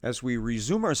As we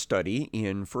resume our study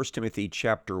in 1 Timothy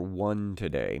chapter 1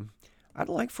 today, I'd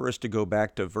like for us to go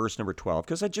back to verse number 12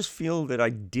 because I just feel that I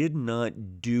did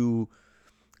not do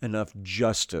enough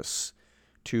justice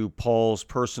to Paul's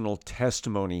personal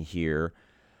testimony here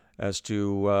as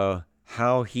to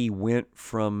how he went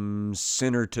from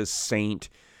sinner to saint,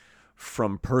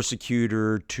 from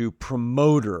persecutor to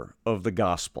promoter of the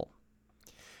gospel.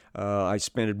 I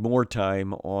spent more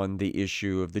time on the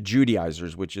issue of the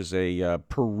Judaizers, which is a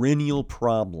perennial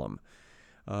problem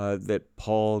that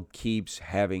Paul keeps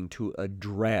having to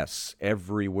address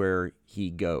everywhere he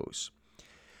goes.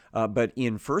 But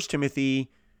in 1 Timothy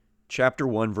chapter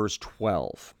 1, verse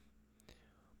 12,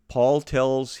 Paul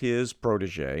tells his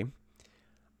protege,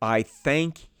 I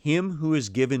thank him who has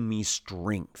given me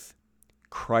strength,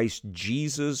 Christ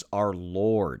Jesus our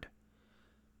Lord,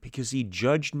 because he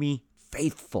judged me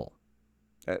faithful.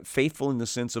 Faithful in the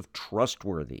sense of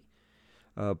trustworthy.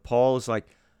 Paul is like,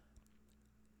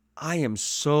 I am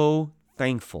so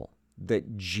thankful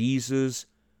that Jesus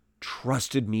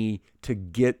trusted me to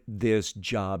get this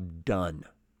job done,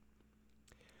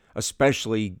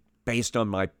 especially based on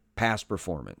my past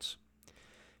performance.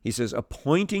 He says,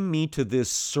 appointing me to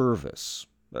this service.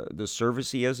 The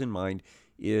service he has in mind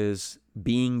is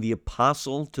being the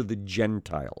apostle to the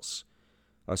Gentiles,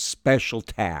 a special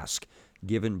task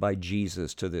given by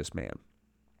Jesus to this man.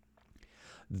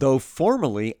 Though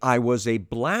formerly I was a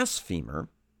blasphemer,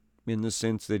 in the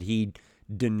sense that he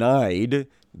denied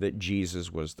that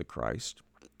Jesus was the Christ,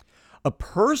 a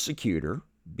persecutor,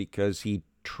 because he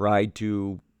tried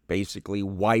to basically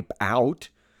wipe out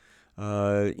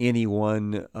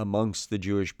anyone amongst the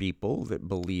Jewish people that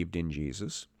believed in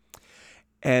Jesus,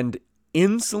 and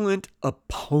insolent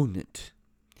opponent.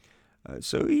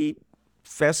 So he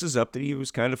fesses up that he was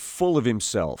kind of full of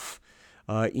himself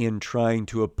in trying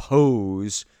to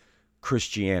oppose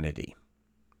Christianity.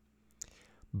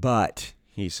 But,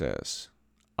 he says,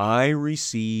 I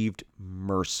received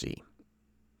mercy.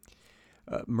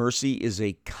 Mercy is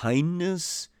a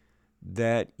kindness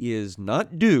that is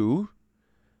not due,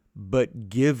 but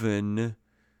given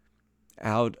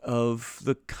out of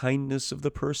the kindness of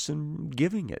the person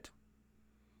giving it.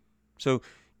 So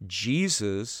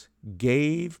Jesus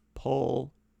gave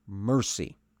Paul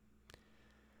mercy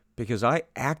because I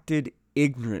acted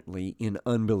ignorantly in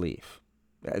unbelief.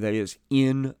 That is,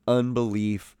 in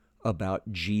unbelief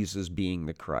about Jesus being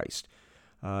the Christ.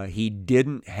 He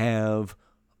didn't have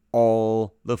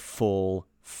all the full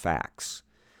facts.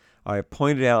 I have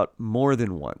pointed out more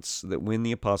than once that when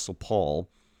the Apostle Paul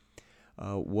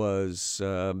was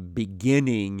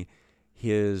beginning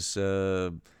his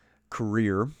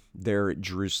career there at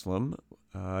Jerusalem,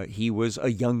 he was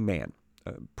a young man,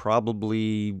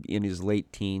 probably in his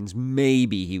late teens,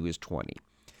 maybe he was 20.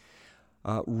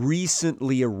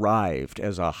 Recently arrived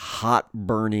as a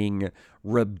hot-burning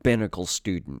rabbinical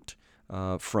student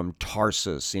from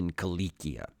Tarsus in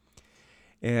Cilicia.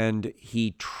 And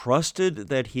he trusted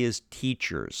that his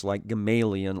teachers, like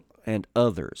Gamaliel and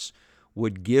others,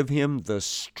 would give him the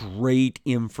straight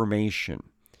information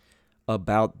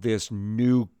about this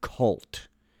new cult,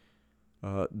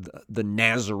 the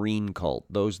Nazarene cult,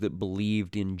 those that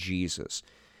believed in Jesus.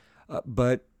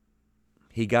 But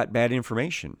he got bad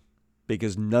information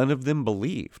because none of them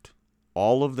believed.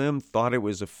 All of them thought it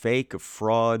was a fake, a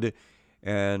fraud,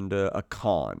 and a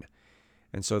con.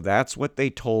 And so that's what they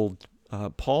told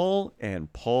Paul,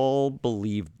 and Paul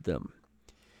believed them.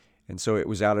 And so it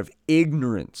was out of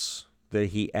ignorance that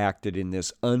he acted in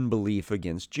this unbelief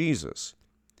against Jesus.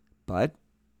 But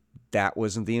that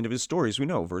wasn't the end of his story, as we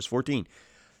know. Verse 14,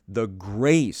 the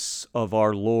grace of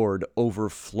our Lord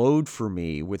overflowed for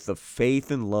me with the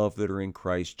faith and love that are in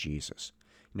Christ Jesus.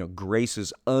 Grace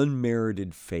is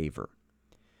unmerited favor.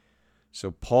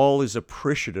 So Paul is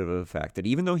appreciative of the fact that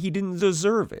even though he didn't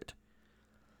deserve it,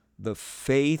 the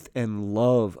faith and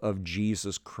love of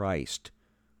Jesus Christ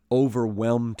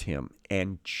overwhelmed him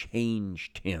and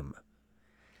changed him.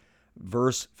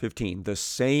 Verse 15, the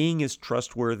saying is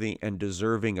trustworthy and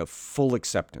deserving of full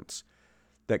acceptance,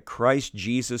 that Christ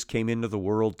Jesus came into the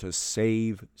world to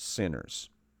save sinners.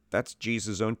 That's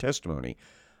Jesus' own testimony.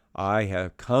 I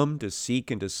have come to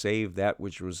seek and to save that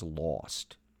which was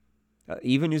lost.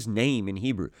 Even his name in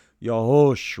Hebrew,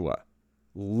 Yehoshua,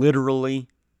 literally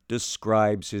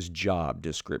describes his job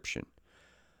description.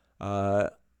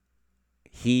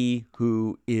 He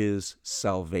who is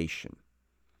salvation.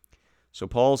 So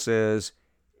Paul says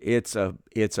it's a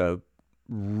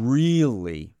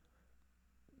really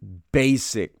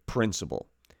basic principle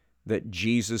that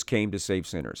Jesus came to save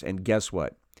sinners. And guess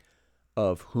what?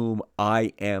 Of whom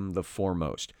I am the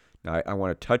foremost. Now, I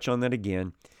want to touch on that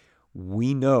again.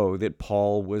 we know that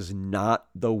Paul was not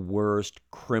the worst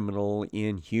criminal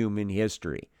in human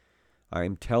history.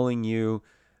 I'm telling you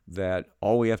that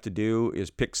all we have to do is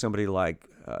pick somebody like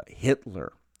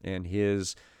Hitler and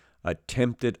his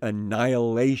attempted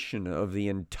annihilation of the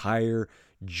entire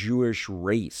Jewish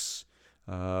race,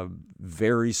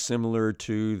 very similar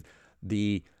to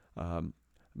the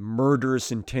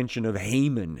murderous intention of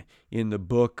Haman in the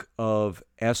book of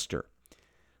Esther.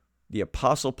 The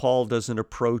Apostle Paul doesn't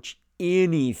approach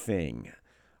anything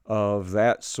of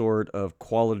that sort of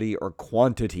quality or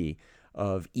quantity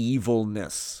of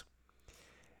evilness.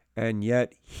 And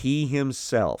yet he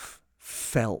himself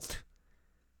felt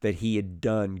that he had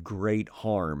done great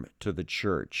harm to the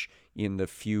church in the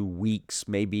few weeks,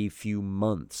 maybe few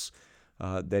months,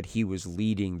 that he was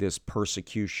leading this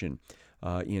persecution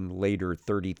in later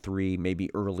 33, maybe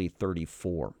early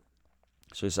 34.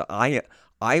 So he said,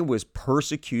 I was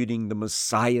persecuting the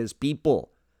Messiah's people.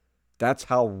 That's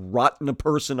how rotten a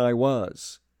person I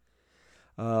was.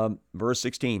 Verse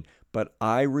 16, but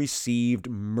I received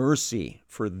mercy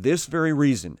for this very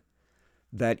reason,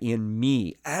 that in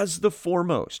me, as the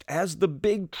foremost, as the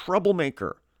big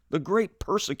troublemaker, the great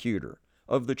persecutor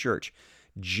of the church,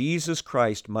 Jesus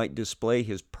Christ might display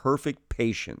his perfect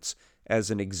patience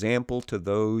as an example to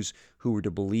those who were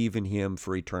to believe in him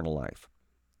for eternal life.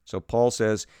 So Paul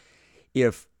says,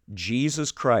 if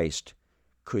Jesus Christ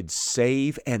could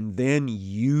save and then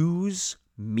use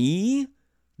me,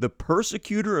 the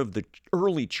persecutor of the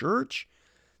early church,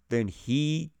 then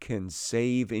he can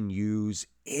save and use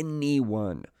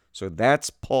anyone. So that's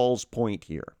Paul's point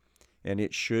here, and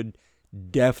it should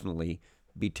definitely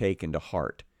be taken to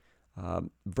heart.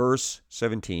 Verse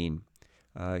 17,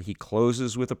 he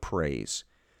closes with a praise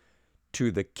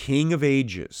to the King of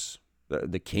ages,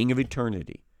 the King of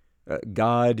eternity.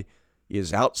 God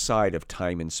is outside of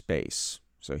time and space,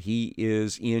 so he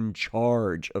is in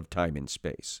charge of time and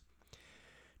space.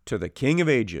 To the King of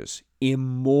ages,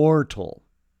 immortal.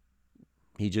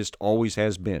 He just always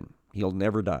has been. He'll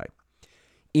never die.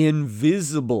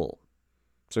 Invisible.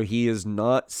 So he is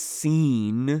not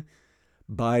seen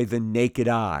by the naked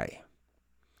eye.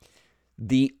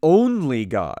 The only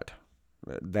God.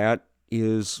 That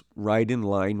is right in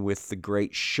line with the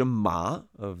great Shema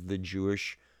of the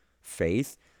Jewish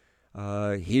faith.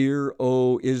 Hear,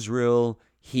 O Israel,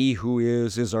 he who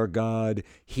is our God.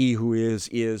 He who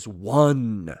is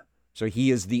one. So he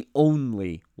is the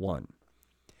only one.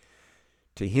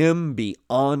 To him be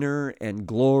honor and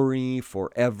glory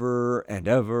forever and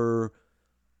ever.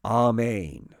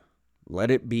 Amen. Let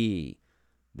it be.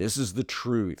 This is the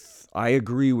truth. I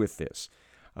agree with this.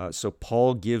 So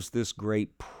Paul gives this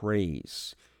great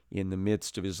praise in the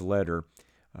midst of his letter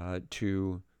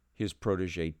to his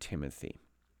protege Timothy.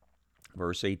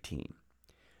 Verse 18.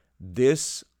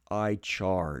 This I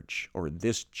charge, or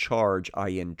this charge I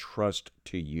entrust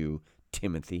to you,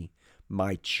 Timothy,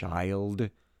 my child.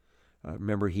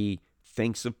 Remember,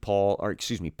 Paul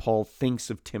thinks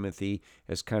of Timothy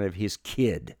as kind of his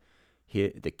kid,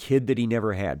 the kid that he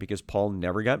never had, because Paul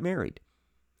never got married.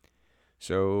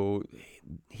 So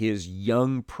his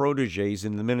young proteges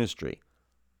in the ministry,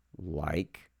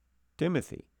 like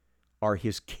Timothy, are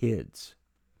his kids.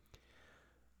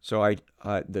 So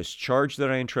this charge that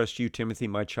I entrust you, Timothy,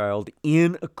 my child,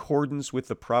 in accordance with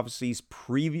the prophecies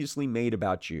previously made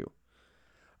about you.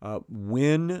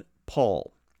 When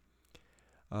Paul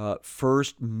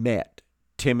first met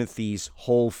Timothy's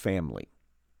whole family,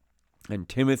 and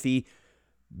Timothy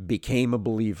became a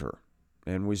believer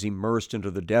and was immersed into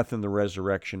the death and the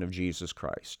resurrection of Jesus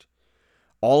Christ.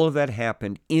 All of that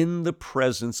happened in the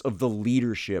presence of the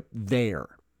leadership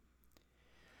there.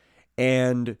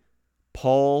 And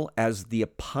Paul, as the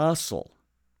apostle,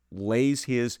 lays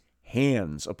his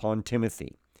hands upon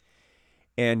Timothy.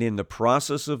 And in the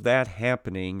process of that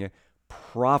happening,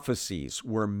 prophecies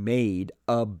were made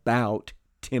about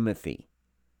Timothy,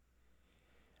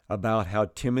 about how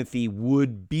Timothy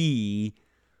would be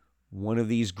one of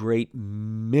these great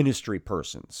ministry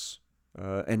persons,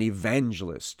 an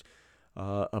evangelist,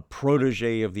 a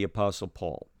protege of the Apostle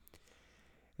Paul.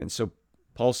 And so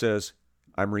Paul says,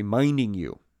 I'm reminding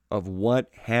you of what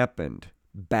happened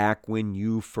back when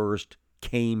you first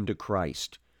came to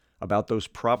Christ, about those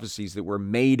prophecies that were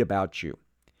made about you.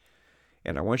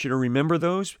 And I want you to remember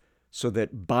those so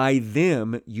that by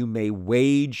them you may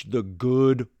wage the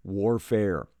good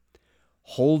warfare,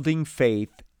 holding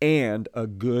faith and a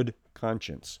good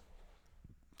conscience.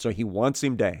 So he wants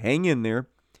him to hang in there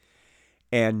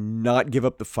and not give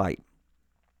up the fight,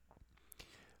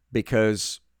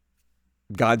 because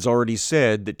God's already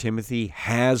said that Timothy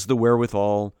has the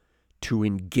wherewithal to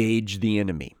engage the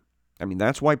enemy. I mean,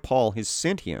 that's why Paul has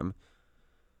sent him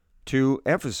to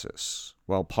Ephesus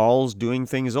while Paul's doing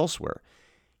things elsewhere.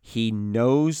 He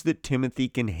knows that Timothy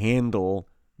can handle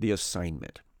the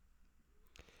assignment.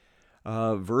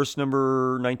 Verse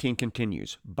number 19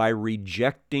 continues, by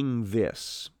rejecting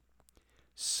this,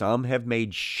 some have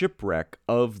made shipwreck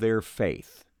of their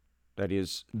faith. That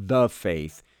is, the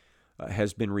faith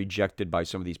has been rejected by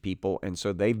some of these people, and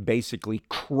so they've basically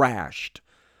crashed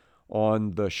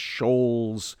on the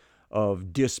shoals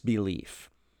of disbelief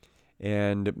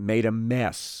and made a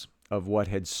mess of what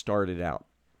had started out.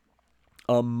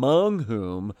 Among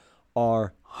whom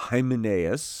are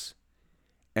Hymenaeus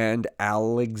and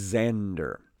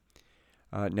Alexander.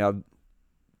 Now,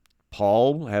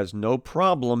 Paul has no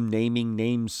problem naming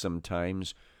names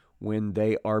sometimes when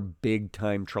they are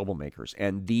big-time troublemakers,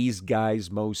 and these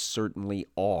guys most certainly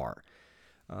are.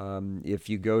 If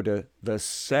you go to the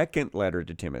second letter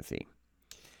to Timothy,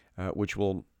 which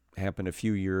will happen a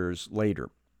few years later,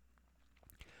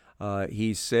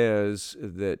 he says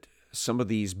that some of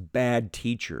these bad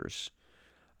teachers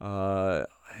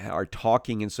are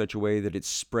talking in such a way that it's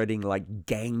spreading like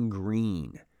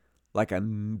gangrene, like a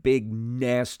big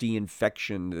nasty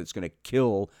infection that's going to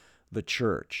kill the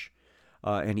church.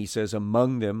 And he says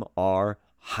among them are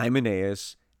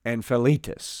Hymenaeus and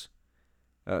Philetus.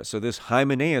 So this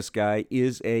Hymenaeus guy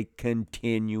is a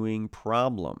continuing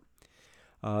problem.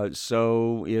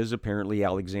 So is apparently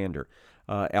Alexander.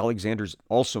 Alexander's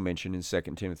also mentioned in 2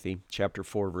 Timothy chapter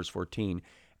 4, verse 14.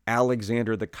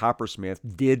 Alexander the coppersmith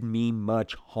did me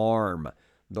much harm.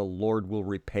 The Lord will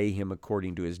repay him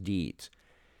according to his deeds.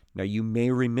 Now you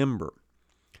may remember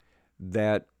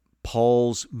that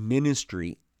Paul's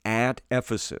ministry at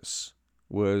Ephesus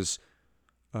was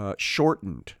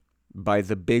shortened by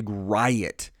the big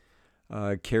riot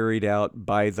carried out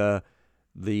by the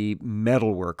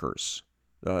metal workers,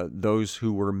 those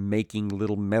who were making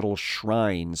little metal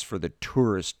shrines for the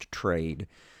tourist trade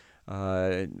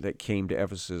that came to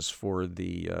Ephesus for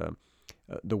the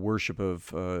worship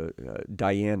of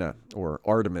Diana or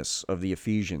Artemis of the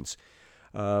Ephesians.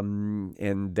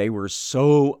 And they were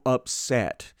so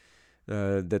upset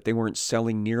that they weren't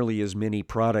selling nearly as many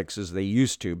products as they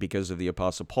used to because of the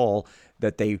Apostle Paul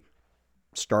that they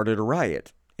started a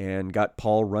riot and got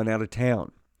Paul run out of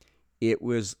town.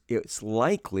 It's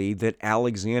likely that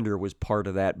Alexander was part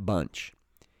of that bunch.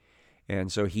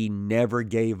 And so he never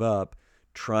gave up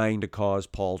trying to cause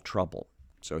Paul trouble.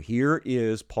 So here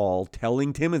is Paul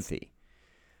telling Timothy,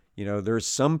 there's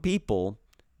some people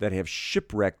that have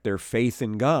shipwrecked their faith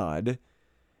in God,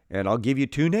 and I'll give you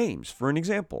two names for an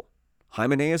example,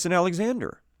 Hymenaeus and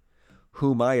Alexander,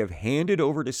 whom I have handed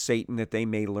over to Satan that they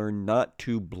may learn not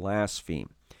to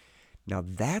blaspheme. Now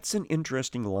that's an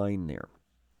interesting line there.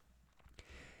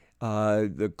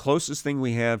 The closest thing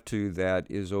we have to that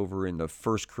is over in the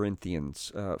 1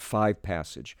 Corinthians 5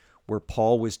 passage, where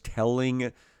Paul was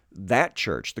telling that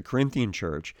church, the Corinthian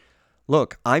church,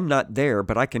 look, I'm not there,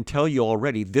 but I can tell you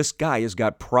already, this guy has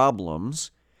got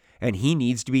problems, and he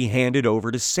needs to be handed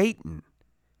over to Satan.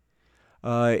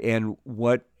 And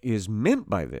what is meant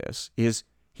by this is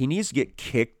he needs to get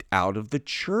kicked out of the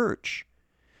church.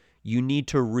 You need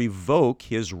to revoke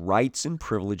his rights and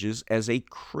privileges as a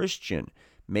Christian.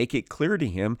 Make it clear to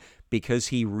him, because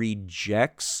he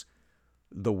rejects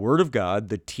the Word of God,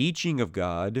 the teaching of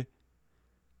God.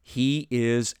 He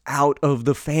is out of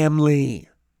the family.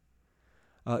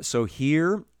 So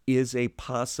here is a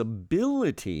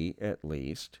possibility, at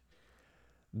least,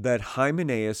 that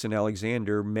Hymenaeus and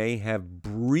Alexander may have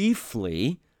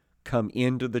briefly come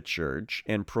into the church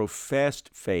and professed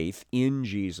faith in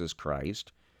Jesus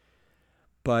Christ,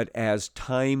 but as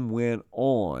time went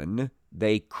on,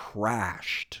 they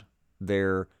crashed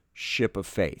their ship of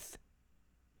faith.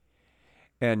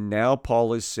 And now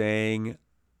Paul is saying,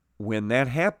 when that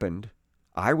happened,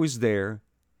 I was there,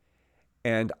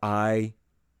 and I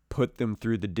put them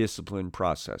through the discipline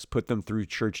process, put them through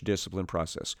church discipline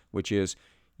process, which is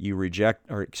you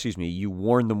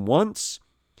warn them once,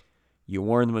 you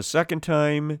warn them a second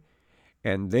time,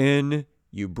 and then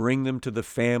you bring them to the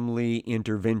family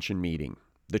intervention meeting,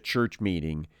 the church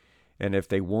meeting, and if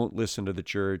they won't listen to the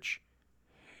church,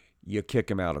 you kick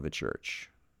them out of the church.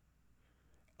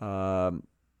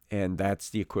 And that's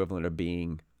the equivalent of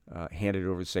being handed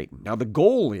over to Satan. Now, the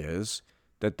goal is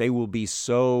that they will be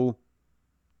so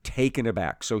taken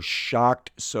aback, so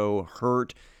shocked, so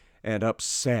hurt and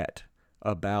upset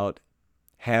about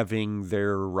having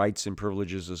their rights and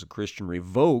privileges as a Christian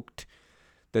revoked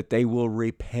that they will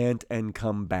repent and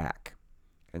come back.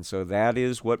 And so that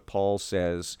is what Paul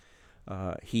says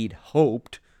he'd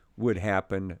hoped would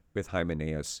happen with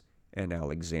Hymenaeus and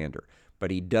Alexander.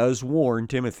 But he does warn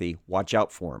Timothy, watch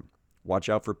out for him. Watch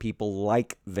out for people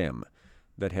like them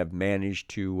that have managed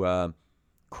to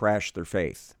crash their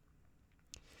faith.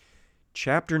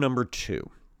 Chapter number 2,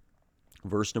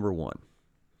 verse number 1.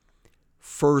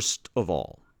 First of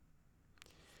all.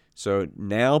 So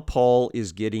now Paul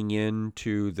is getting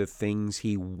into the things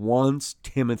he wants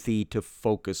Timothy to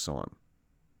focus on.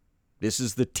 This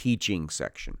is the teaching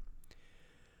section.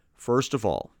 First of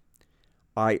all,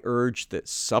 I urge that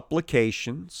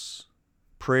supplications,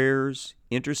 prayers,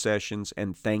 intercessions,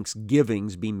 and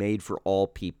thanksgivings be made for all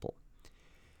people.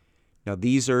 Now,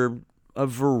 these are a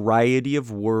variety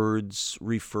of words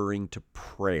referring to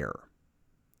prayer.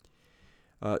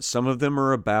 Some of them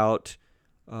are about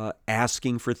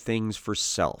asking for things for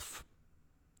self.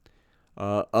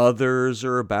 Others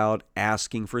are about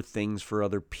asking for things for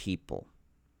other people.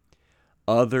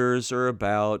 Others are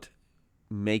about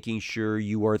making sure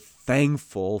you are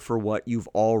thankful for what you've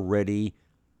already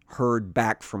heard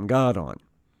back from God on.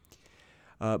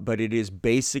 But it is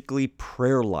basically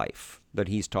prayer life that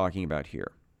he's talking about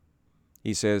here.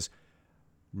 He says,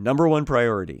 number one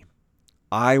priority,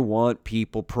 I want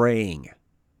people praying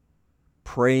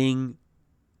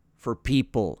for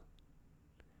people.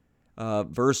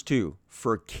 Verse 2,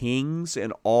 for kings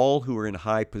and all who are in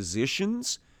high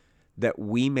positions, that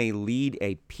we may lead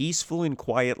a peaceful and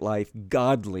quiet life,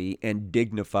 godly and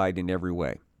dignified in every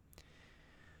way.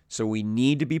 So we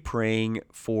need to be praying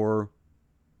for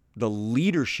the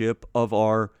leadership of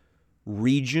our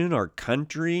region, our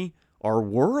country, our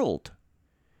world,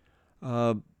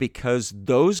 because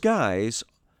those guys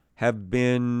have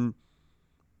been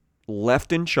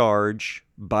left in charge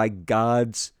by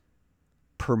God's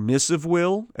permissive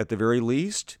will, at the very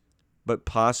least, but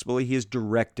possibly his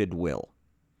directed will.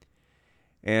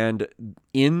 And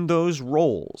in those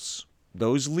roles,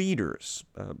 those leaders,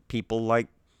 people like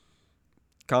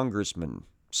congressmen,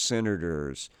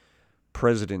 senators,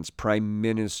 presidents, prime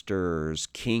ministers,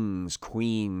 kings,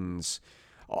 queens,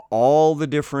 all the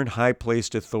different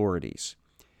high-placed authorities,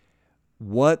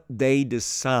 what they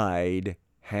decide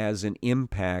has an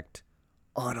impact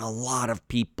on a lot of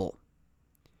people.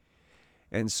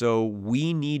 And so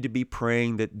we need to be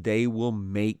praying that they will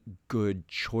make good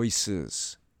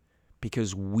choices,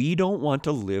 because we don't want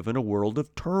to live in a world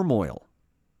of turmoil.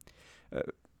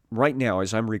 Right now,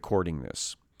 as I'm recording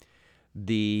this,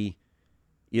 the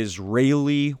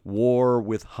Israeli war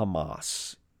with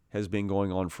Hamas has been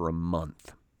going on for a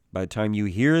month. By the time you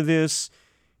hear this,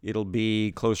 it'll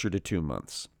be closer to 2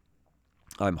 months.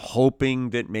 I'm hoping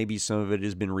that maybe some of it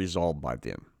has been resolved by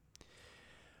then.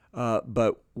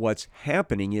 But what's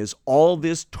happening is all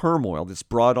this turmoil that's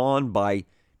brought on by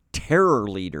terror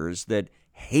leaders that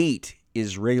hate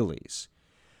Israelis,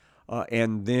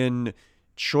 and then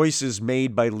choices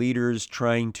made by leaders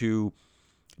trying to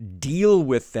deal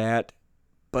with that,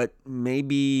 but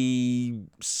maybe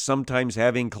sometimes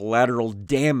having collateral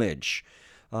damage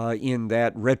in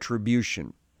that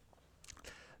retribution.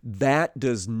 That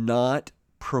does not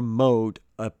promote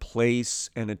a place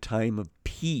and a time of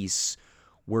peace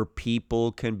where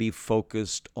people can be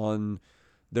focused on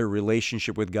their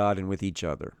relationship with God and with each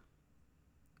other.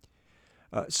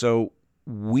 So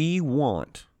we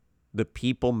want the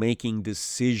people making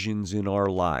decisions in our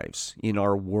lives, in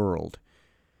our world,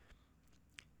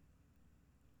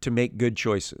 to make good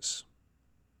choices.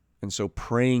 And so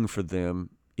praying for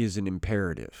them is an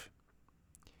imperative.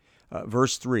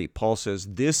 Verse 3, Paul says,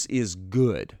 this is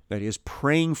good. That is,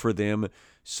 praying for them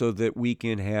so that we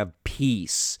can have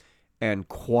peace and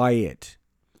quiet.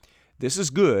 This is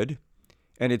good,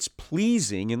 and it's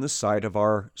pleasing in the sight of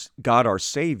our God, our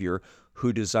Savior,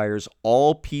 who desires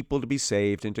all people to be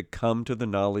saved and to come to the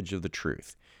knowledge of the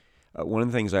truth. One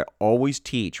of the things I always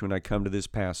teach when I come to this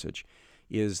passage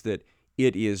is that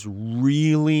it is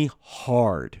really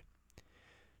hard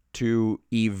to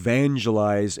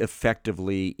evangelize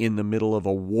effectively in the middle of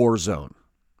a war zone.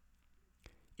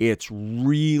 It's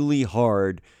really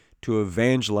hard to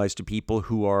evangelize to people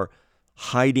who are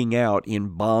hiding out in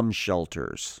bomb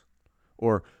shelters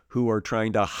or who are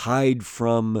trying to hide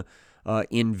from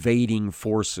invading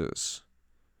forces.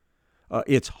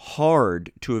 It's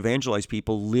hard to evangelize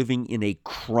people living in a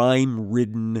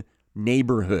crime-ridden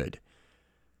neighborhood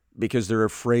because they're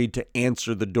afraid to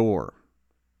answer the door.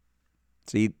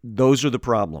 See, those are the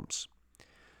problems.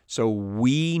 So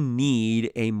we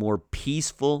need a more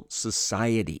peaceful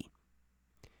society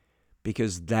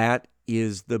because that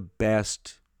is the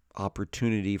best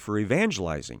opportunity for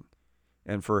evangelizing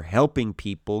and for helping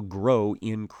people grow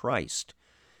in Christ.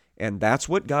 And that's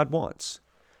what God wants.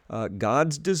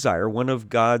 God's desire, one of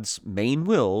God's main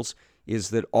wills, is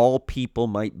that all people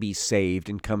might be saved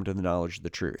and come to the knowledge of the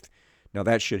truth. Now,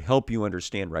 that should help you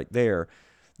understand right there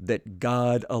that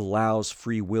God allows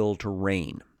free will to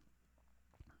reign.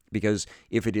 Because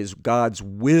if it is God's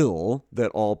will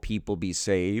that all people be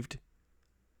saved,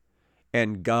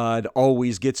 and God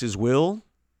always gets his will,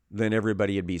 then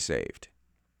everybody would be saved.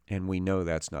 And we know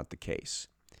that's not the case.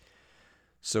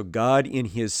 So God, in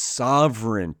his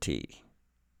sovereignty,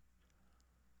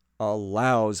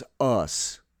 allows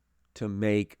us to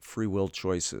make free will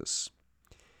choices.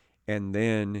 And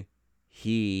then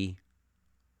he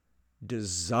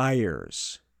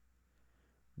desires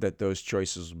that those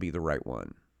choices will be the right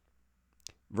one.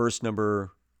 Verse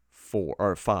number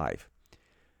 5.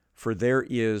 For there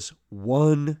is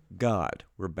one God.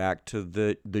 We're back to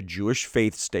the Jewish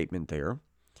faith statement there.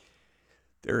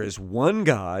 There is one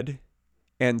God,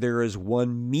 and there is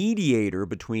one mediator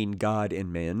between God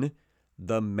and men,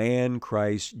 the man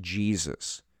Christ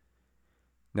Jesus.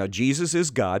 Now, Jesus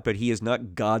is God, but he is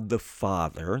not God the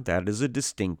Father. That is a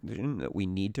distinction that we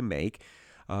need to make.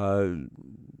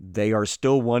 They are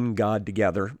still one God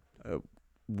together.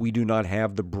 We do not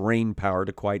have the brain power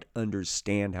to quite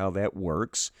understand how that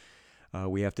works.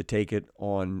 We have to take it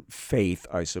on faith,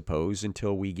 I suppose,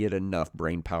 until we get enough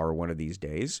brain power one of these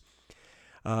days.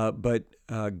 But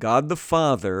God the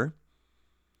Father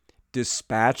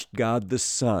dispatched God the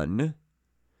Son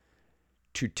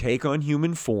to take on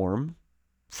human form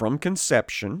from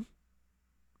conception,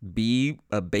 be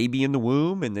a baby in the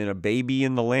womb, and then a baby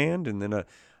in the land, and then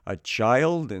a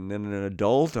child, and then an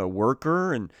adult, a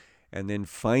worker, and then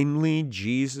finally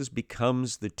Jesus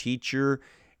becomes the teacher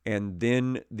and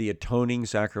then the atoning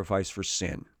sacrifice for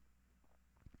sin.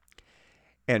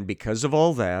 And because of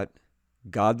all that,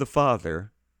 God the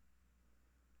Father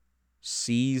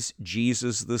sees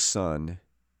Jesus the Son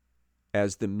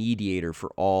as the mediator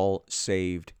for all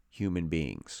saved human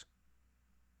beings.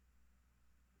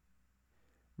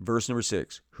 Verse number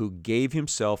 6, who gave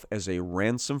himself as a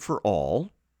ransom for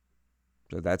all.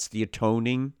 So that's the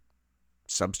atoning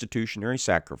substitutionary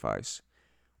sacrifice,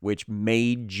 which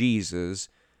made Jesus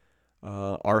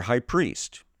our high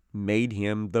priest, made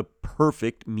him the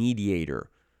perfect mediator,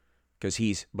 because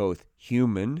he's both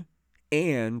human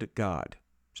and God.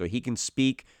 So he can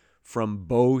speak from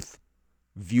both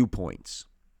viewpoints.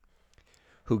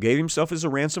 Who gave himself as a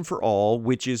ransom for all,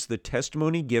 which is the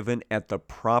testimony given at the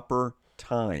proper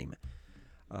time.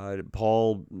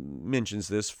 Paul mentions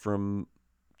this from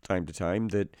time to time,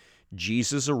 that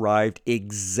Jesus arrived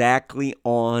exactly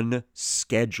on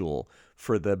schedule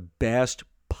for the best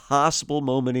possible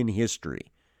moment in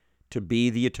history to be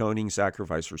the atoning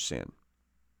sacrifice for sin.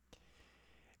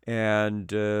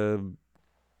 And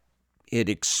it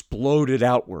exploded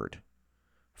outward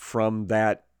from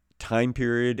that time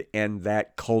period and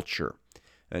that culture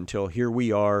until here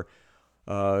we are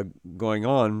going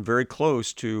on very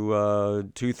close to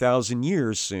 2,000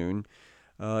 years soon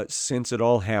since it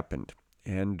all happened.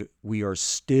 And we are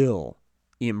still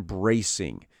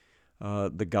embracing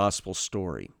the gospel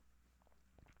story.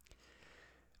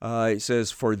 It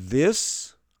says, for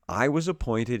this I was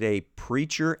appointed a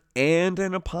preacher and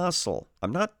an apostle.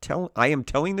 I am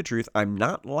telling the truth. I'm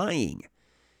not lying.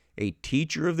 A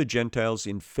teacher of the Gentiles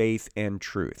in faith and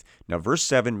truth. Now, verse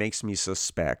 7 makes me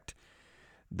suspect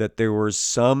that there were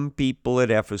some people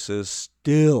at Ephesus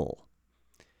still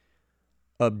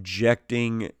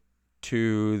objecting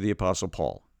to the Apostle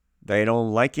Paul. They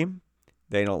don't like him.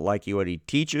 They don't like what he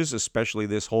teaches, especially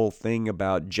this whole thing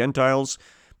about Gentiles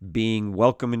being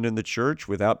welcomed into the church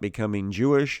without becoming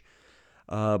Jewish.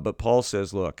 But Paul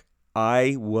says, look,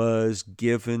 I was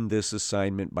given this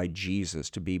assignment by Jesus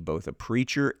to be both a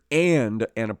preacher and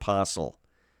an apostle.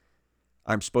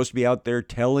 I'm supposed to be out there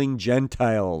telling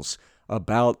Gentiles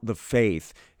about the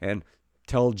faith and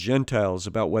tell Gentiles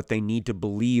about what they need to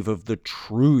believe of the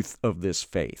truth of this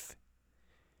faith.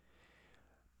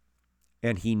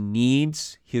 And he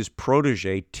needs his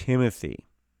protege, Timothy,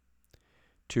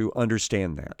 to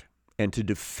understand that and to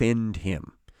defend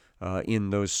him in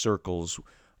those circles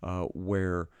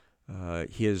where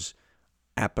his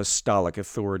apostolic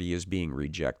authority is being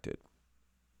rejected.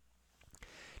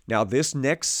 Now, this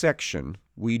next section,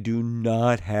 we do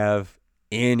not have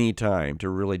any time to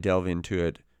really delve into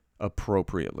it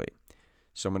appropriately.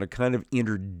 So I'm going to kind of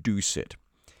introduce it.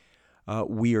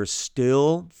 We are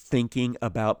still thinking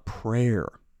about prayer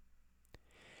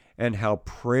and how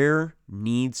prayer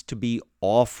needs to be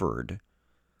offered,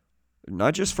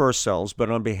 not just for ourselves, but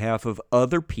on behalf of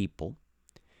other people,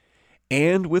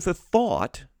 and with a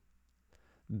thought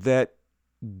that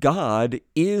God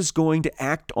is going to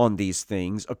act on these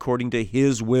things according to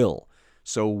his will.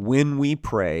 So when we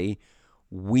pray,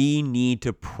 we need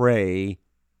to pray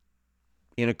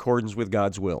in accordance with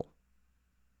God's will.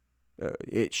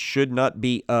 It should not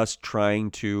be us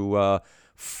trying to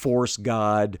force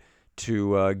God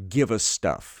to give us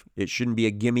stuff. It shouldn't be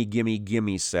a gimme, gimme,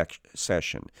 gimme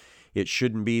session. It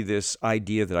shouldn't be this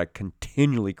idea that I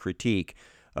continually critique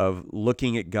of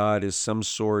looking at God as some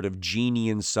sort of genie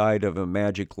inside of a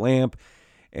magic lamp,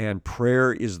 and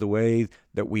prayer is the way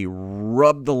that we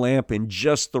rub the lamp in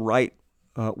just the right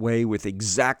way with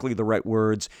exactly the right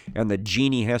words, and the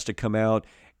genie has to come out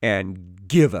and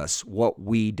give us what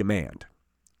we demand.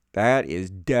 That is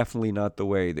definitely not the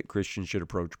way that Christians should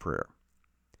approach prayer.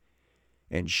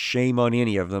 And shame on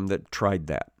any of them that tried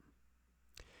that.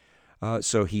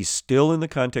 So he's still in the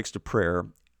context of prayer,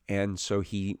 and so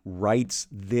he writes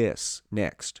this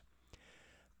next.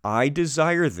 I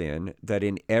desire then that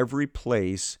in every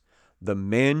place the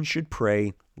men should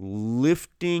pray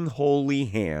lifting holy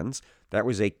hands. That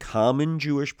was a common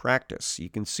Jewish practice. You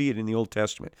can see it in the Old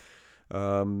Testament.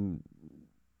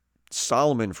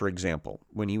 Solomon, for example,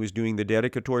 when he was doing the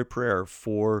dedicatory prayer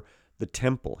for the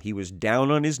temple, he was down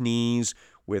on his knees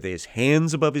with his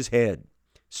hands above his head,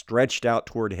 stretched out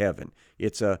toward heaven.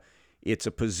 It's a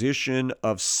position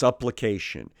of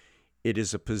supplication. It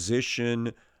is a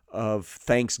position of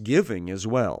thanksgiving as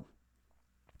well.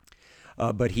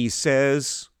 But he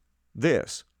says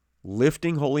this,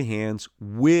 lifting holy hands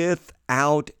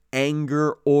without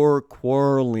anger or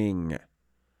quarreling.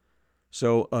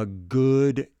 So a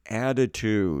good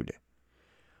attitude.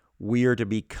 We are to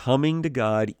be coming to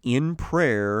God in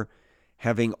prayer,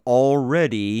 having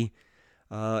already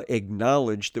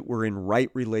acknowledged that we're in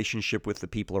right relationship with the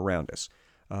people around us.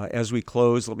 As we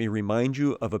close, let me remind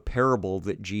you of a parable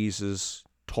that Jesus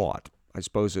taught. I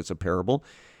suppose it's a parable.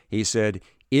 He said,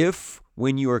 if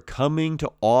when you are coming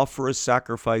to offer a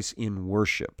sacrifice in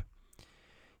worship,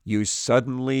 you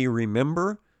suddenly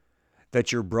remember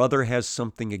that your brother has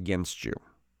something against you,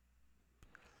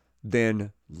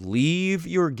 then leave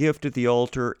your gift at the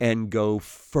altar and go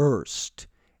first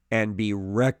and be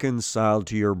reconciled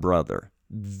to your brother.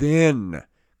 Then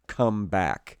come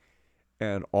back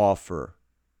and offer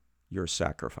your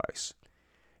sacrifice.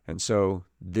 And so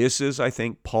this is, I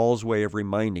think, Paul's way of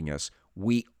reminding us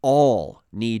we all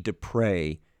need to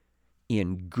pray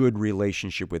in good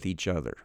relationship with each other.